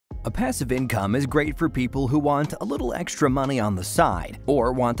A passive income is great for people who want a little extra money on the side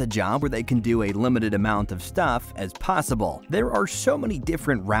or want a job where they can do a limited amount of stuff as possible. There are so many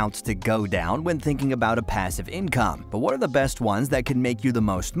different routes to go down when thinking about a passive income, but what are the best ones that can make you the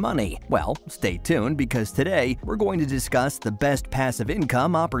most money? Well, stay tuned because today we're going to discuss the best passive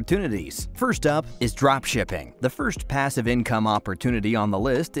income opportunities. First up is dropshipping. The first passive income opportunity on the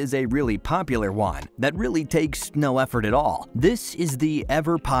list is a really popular one that really takes no effort at all. This is the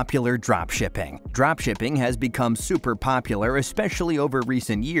ever-popular dropshipping. Dropshipping has become super popular, especially over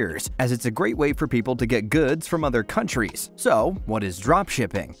recent years, as it's a great way for people to get goods from other countries. So, what is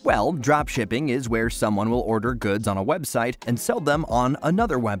dropshipping? Well, dropshipping is where someone will order goods on a website and sell them on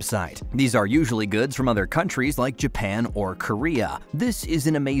another website. These are usually goods from other countries like Japan or Korea. This is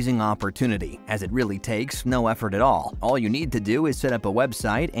an amazing opportunity, as it really takes no effort at all. All you need to do is set up a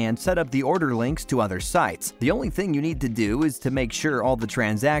website and set up the order links to other sites. The only thing you need to do is to make sure all the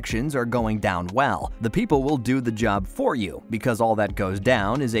transactions are going down well. The people will do the job for you because all that goes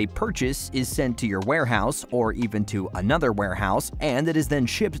down is a purchase is sent to your warehouse or even to another warehouse, and it is then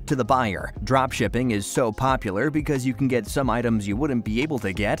shipped to the buyer. Dropshipping is so popular because you can get some items you wouldn't be able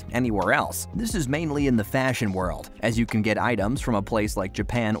to get anywhere else. This is mainly in the fashion world, as you can get items from a place like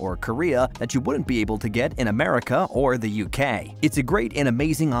Japan or Korea that you wouldn't be able to get in America or the UK. It's a great and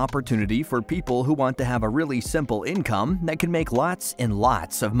amazing opportunity for people who want to have a really simple income that can make lots and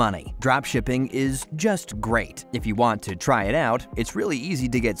lots of money. Dropshipping is just great. If you want to try it out, it's really easy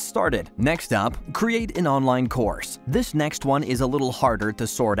to get started. Next up, create an online course. This next one is a little harder to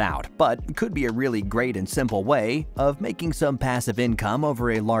sort out, but could be a really great and simple way of making some passive income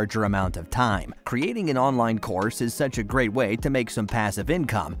over a larger amount of time. Creating an online course is such a great way to make some passive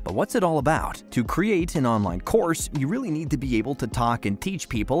income, but what's it all about? To create an online course, you really need to be able to talk and teach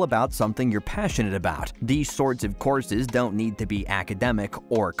people about something you're passionate about. These sorts of courses don't need to be academic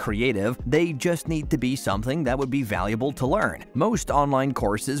or creative, they just need to be something that would be valuable to learn. Most online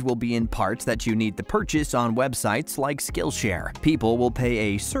courses will be in parts that you need to purchase on websites like Skillshare. People will pay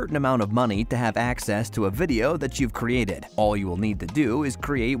a certain amount of money to have access to a video that you've created. All you will need to do is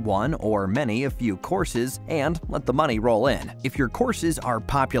create one or a few courses and let the money roll in. If your courses are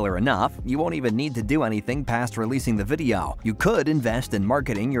popular enough, you won't even need to do anything past releasing the video. You could invest in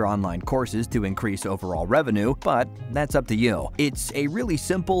marketing your online courses to increase overall revenue, but that's up to you. It's a really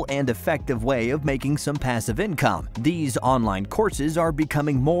simple and effective way of making some passive income. These online courses are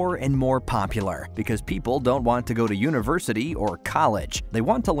becoming more and more popular because people don't want to go to university or college. They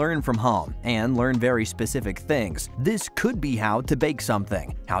want to learn from home and learn very specific things. This could be how to bake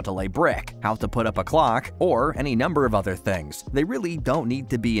something, how to lay brick, how to put up a clock, or any number of other things. They really don't need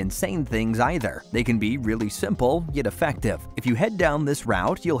to be insane things either. They can be really simple yet effective. If you head down this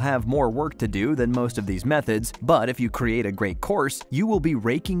route, you'll have more work to do than most of these methods, but if you create a great course, you will be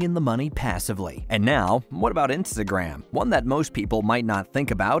raking in the money passively. And now, what about Instagram? One that most people might not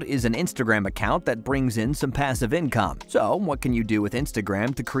think about is an Instagram account that brings in some passive income. So, what can you do with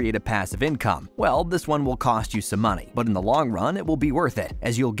Instagram to create a passive income? Well, this one will cost you some money, but in the long run, it will be worth it,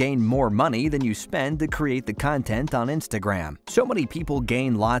 as you'll gain more money than you spend to create the content on Instagram. So many people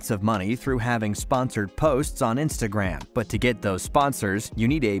gain lots of money through having sponsored posts on Instagram, but to get those sponsors, you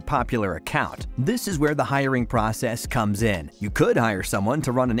need a popular account. This is where the hiring process comes in. You could hire someone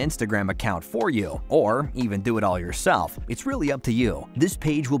to run an Instagram account for you, or even do it all yourself. It's really up to you. This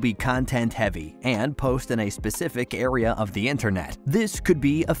page will be content heavy and post in a specific area of the internet. This could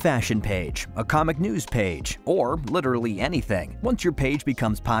be a fashion page, a comic news page, or literally anything. Once your page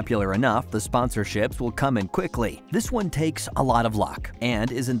becomes popular enough, the sponsorships will come in quickly. This one takes a lot of luck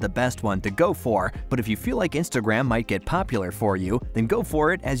and isn't the best one to go for, but if you feel like Instagram might get popular for you, then go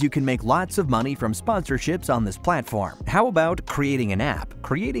for it, as you can make lots of money from sponsorships on this platform. How about creating an app?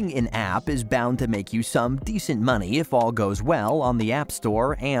 Creating an app is bound to make you some decent money if all goes well on the App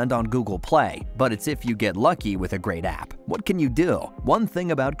Store and on Google Play, but it's if you get lucky with a great app. What can you do? One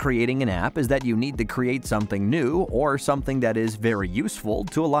thing about creating an app is that you need to create something new or something that is very useful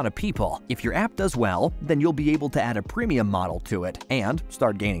to a lot of people. If your app does well, then you'll be able to add a premium model to it and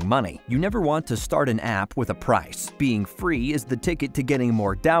start gaining money. You never want to start an app with a price. Being free is the ticket to getting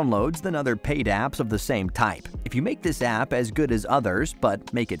more downloads than other paid apps of the same type. If you make this app as good as others,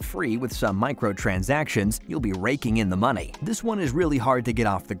 but make it free with some microtransactions, you'll be raking in the money. This one is really hard to get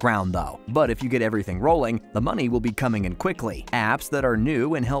off the ground though, but if you get everything rolling, the money will be coming in quickly. Apps that are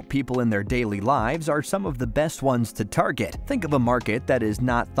new and help people in their daily lives are some of the best ones to target. Think of a market that is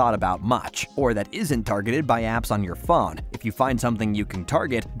not thought about much, or that isn't targeted by apps on your phone. If you find something you can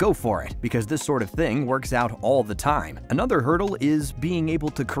target, go for it, because this sort of thing works out all the time. Another hurdle is being able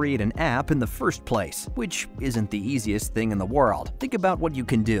to create an app in the first place, which isn't the easiest thing in the world. Think about what you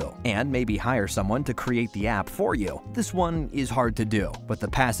can do, and maybe hire someone to create the app for you. This one is hard to do, but the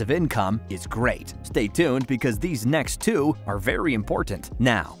passive income is great. Stay tuned, because these next two are very important.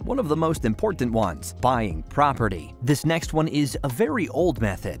 Now, one of the most important ones, buying property. This next one is a very old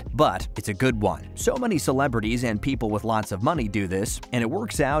method, but it's a good one. So many celebrities and people with lots of money do this, and it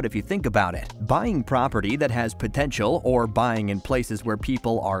works out if you think about it. Buying property that has potential, or buying in places where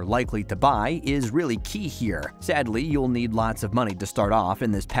people are likely to buy, is really key here. Sadly, you'll need lots of money to start off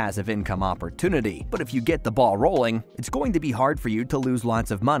in this passive income opportunity, but if you get the ball rolling, it's going to be hard for you to lose lots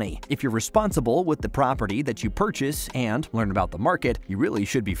of money. If you're responsible with the property that you purchase and learn about the market, you really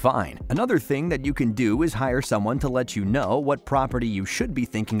should be fine. Another thing that you can do is hire someone to let you know what property you should be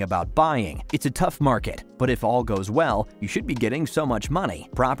thinking about buying. It's a tough market, but if all goes well, you should be getting so much money.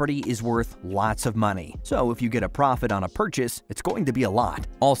 Property is worth lots of money, so if you get a profit on a purchase, it's going to be a lot.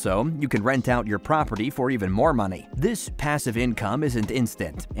 Also, you can rent out your property for even more money. This passive income isn't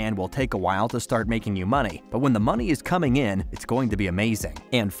instant and will take a while to start making you money, but when the money is coming in, it's going to be amazing.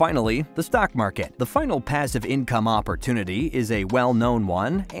 And finally, the stock market. The final passive income opportunity is a well-known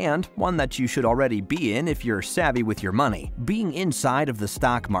one, and one that you should already be in if you're savvy with your money. Being inside of the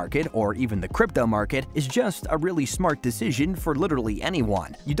stock market, or even the crypto market, is just a really smart decision for literally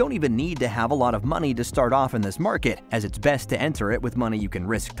anyone. You don't even need to have a lot of money to start off in this market, as it's best to enter it with money you can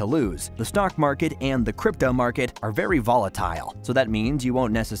risk to lose. The stock market and the crypto market are very volatile, so that means you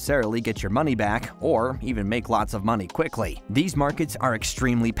won't necessarily get your money back or even make lots of money quickly. These markets are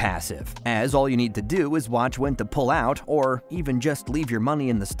extremely passive, as all you need to do is watch when to pull out, or even just leave your money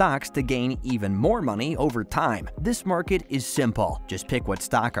in the stocks to gain even more money over time. This market is simple. Just pick what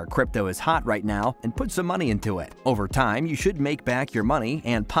stock or crypto is hot right now and put some money into it. Over time, you should make back your money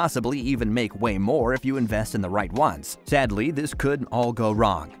and possibly even make way more if you invest in the right ones. Sadly, this could all go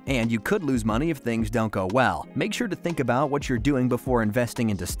wrong, and you could lose money if things don't go well. Make sure to think about what you're doing before investing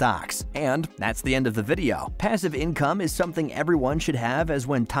into stocks. And that's the end of the video. Passive income is something everyone should have, as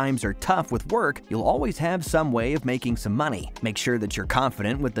when times are tough with work, you'll always have some way of making some money. Make sure that you're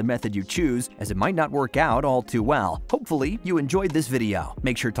confident with the method you choose, as it might not work out all too well. Hopefully, you enjoyed this video.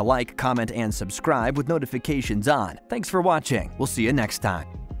 Make sure to like, comment, and subscribe with notifications on. Thanks for watching. We'll see you next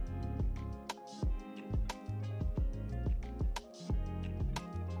time.